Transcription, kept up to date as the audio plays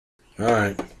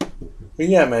Alright. But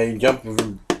yeah, man, you jump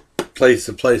from place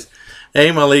to place.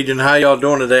 Hey, my Legion, how y'all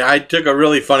doing today? I took a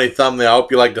really funny thumbnail. I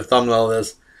hope you like the thumbnail of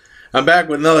this. I'm back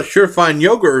with another Shurfine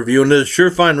yogurt review, and this is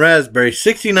Shurfine Raspberry.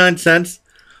 69 cents.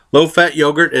 Low-fat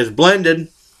yogurt is blended.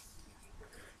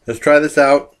 Let's try this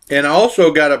out. And I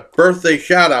also got a birthday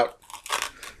shout-out.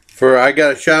 I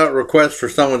got a shout-out request for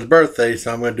someone's birthday,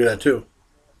 so I'm going to do that too.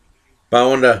 But I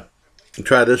wanted to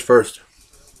try this first.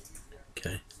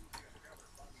 Okay.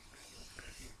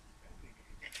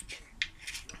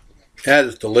 That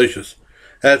is delicious.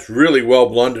 That's really well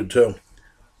blended too.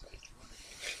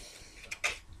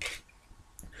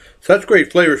 Such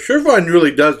great flavor. Shurfine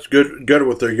really does good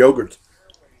with their yogurts.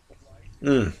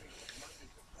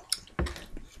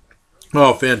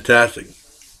 Oh, fantastic.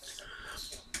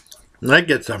 And that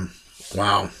gets them.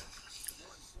 Wow.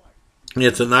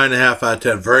 It's a 9.5 out of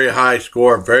 10. Very high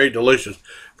score. Very delicious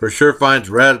for Shurfine's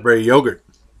raspberry yogurt.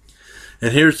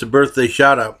 And here's the birthday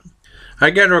shout out. I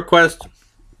got a request.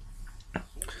 And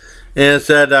it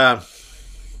said,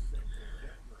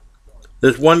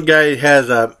 this one guy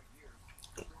has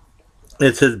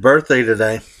it's his birthday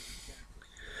today.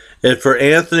 It's for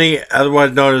Anthony,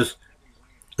 otherwise known as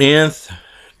Anth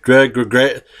de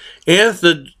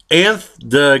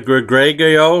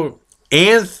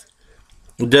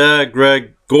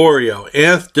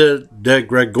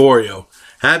Gregorio.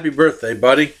 Happy birthday,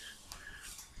 buddy.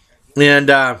 And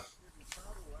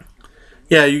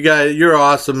yeah, you guys, you're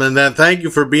awesome. And then thank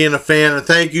you for being a fan. And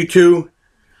thank you to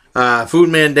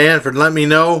Foodman Dan for letting me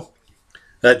know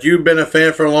that you've been a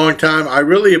fan for a long time. I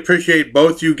really appreciate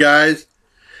both you guys.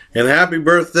 And happy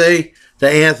birthday to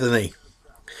Anthony.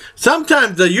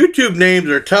 Sometimes the YouTube names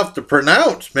are tough to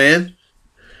pronounce, man.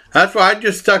 That's why I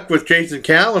just stuck with Jason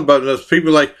Callan. But those people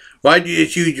are like, why'd you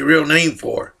just use your real name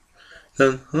for?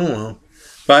 So, I don't know.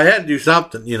 But I had to do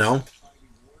something, you know.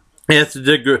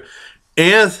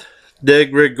 Anth de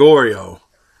Gregorio.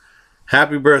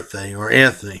 Happy birthday, or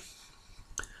Anthony.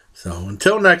 So,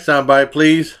 until next time, bye,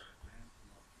 please.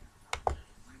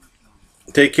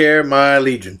 Take care, my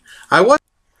Legion. Ow, ow,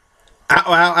 ow,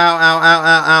 ow, ow,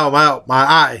 ow, ow, ow, my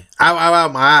eye. Ow, ow, ow,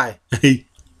 my eye.